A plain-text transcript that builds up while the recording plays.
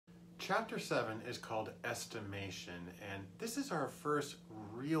Chapter 7 is called Estimation, and this is our first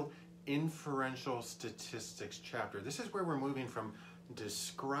real inferential statistics chapter. This is where we're moving from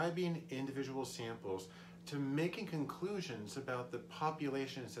describing individual samples to making conclusions about the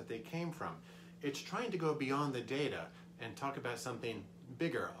populations that they came from. It's trying to go beyond the data and talk about something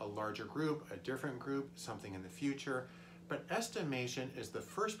bigger, a larger group, a different group, something in the future. But estimation is the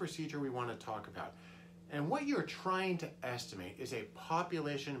first procedure we want to talk about. And what you're trying to estimate is a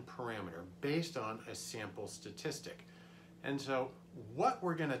population parameter based on a sample statistic. And so what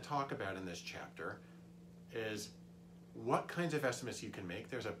we're going to talk about in this chapter is what kinds of estimates you can make.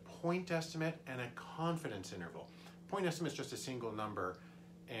 There's a point estimate and a confidence interval. Point estimate is just a single number,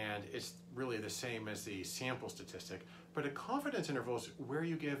 and it's really the same as the sample statistic. But a confidence interval is where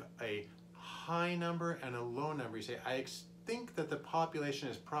you give a high number and a low number. You say, I think that the population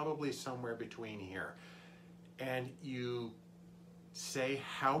is probably somewhere between here. And you say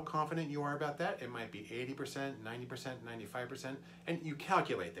how confident you are about that. It might be 80%, 90%, 95%, and you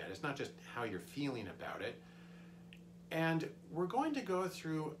calculate that. It's not just how you're feeling about it. And we're going to go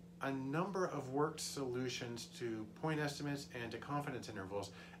through a number of worked solutions to point estimates and to confidence intervals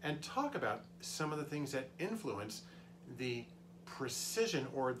and talk about some of the things that influence the precision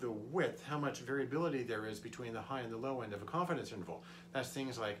or the width, how much variability there is between the high and the low end of a confidence interval. That's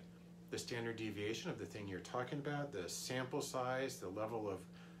things like the standard deviation of the thing you're talking about, the sample size, the level of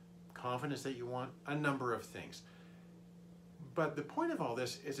confidence that you want, a number of things. But the point of all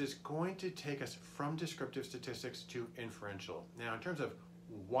this is it's going to take us from descriptive statistics to inferential. Now, in terms of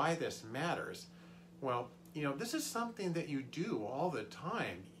why this matters, well, this is something that you do all the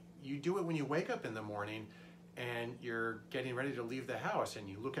time. You do it when you wake up in the morning and you're getting ready to leave the house, and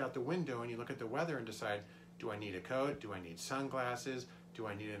you look out the window and you look at the weather and decide, do I need a coat? Do I need sunglasses? Do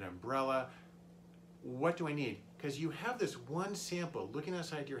I need an umbrella? What do I need? Because you have this one sample looking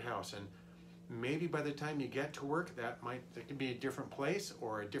outside your house, and maybe by the time you get to work, that could be a different place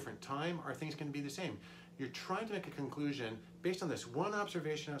or a different time, or things can be the same. You're trying to make a conclusion based on this one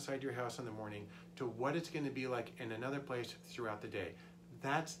observation outside your house in the morning to what it's going to be like in another place throughout the day.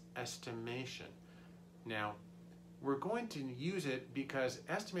 That's estimation. Now, we're going to use it because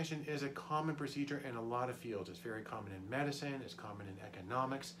estimation is a common procedure in a lot of fields. It's very common in medicine, it's common in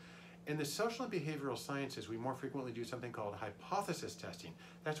economics. In the social and behavioral sciences, we more frequently do something called hypothesis testing.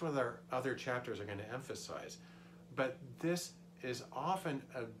 That's what our other chapters are going to emphasize. But this is often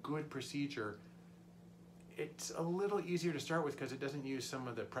a good procedure. It's a little easier to start with because it doesn't use some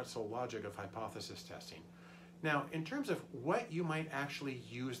of the pretzel logic of hypothesis testing. Now, in terms of what you might actually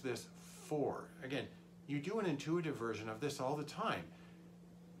use this for, again, you do an intuitive version of this all the time.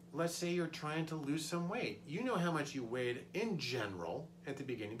 Let's say you're trying to lose some weight. You know how much you weighed in general at the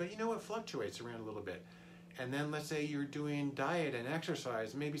beginning, but you know it fluctuates around a little bit. And then let's say you're doing diet and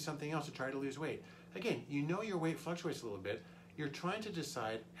exercise, maybe something else to try to lose weight. Again, you know your weight fluctuates a little bit. You're trying to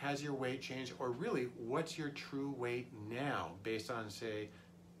decide, has your weight changed, or really, what's your true weight now based on, say,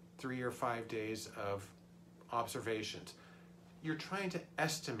 3 or 5 days of observations. You're trying to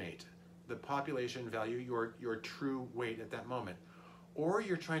estimate the population value, your true weight at that moment. Or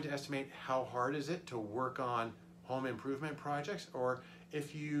you're trying to estimate how hard is it to work on home improvement projects, or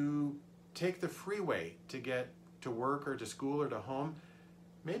if you take the freeway to get to work or to school or to home,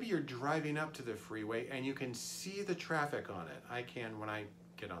 maybe you're driving up to the freeway and you can see the traffic on it. I can when I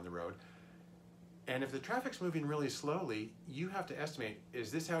get on the road. And if the traffic's moving really slowly, you have to estimate,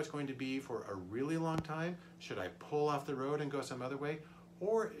 is this how it's going to be for a really long time? Should I pull off the road and go some other way?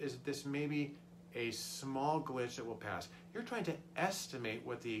 Or is this maybe a small glitch that will pass? You're trying to estimate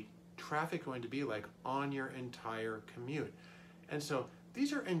what the traffic is going to be like on your entire commute. And so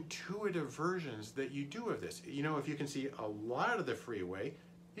these are intuitive versions that you do of this. If you can see a lot of the freeway,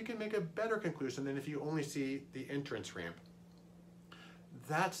 you can make a better conclusion than if you only see the entrance ramp.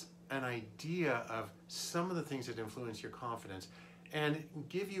 That's an idea of some of the things that influence your confidence, and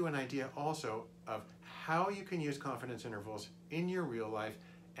give you an idea also of how you can use confidence intervals in your real life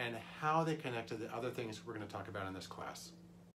and how they connect to the other things we're going to talk about in this class.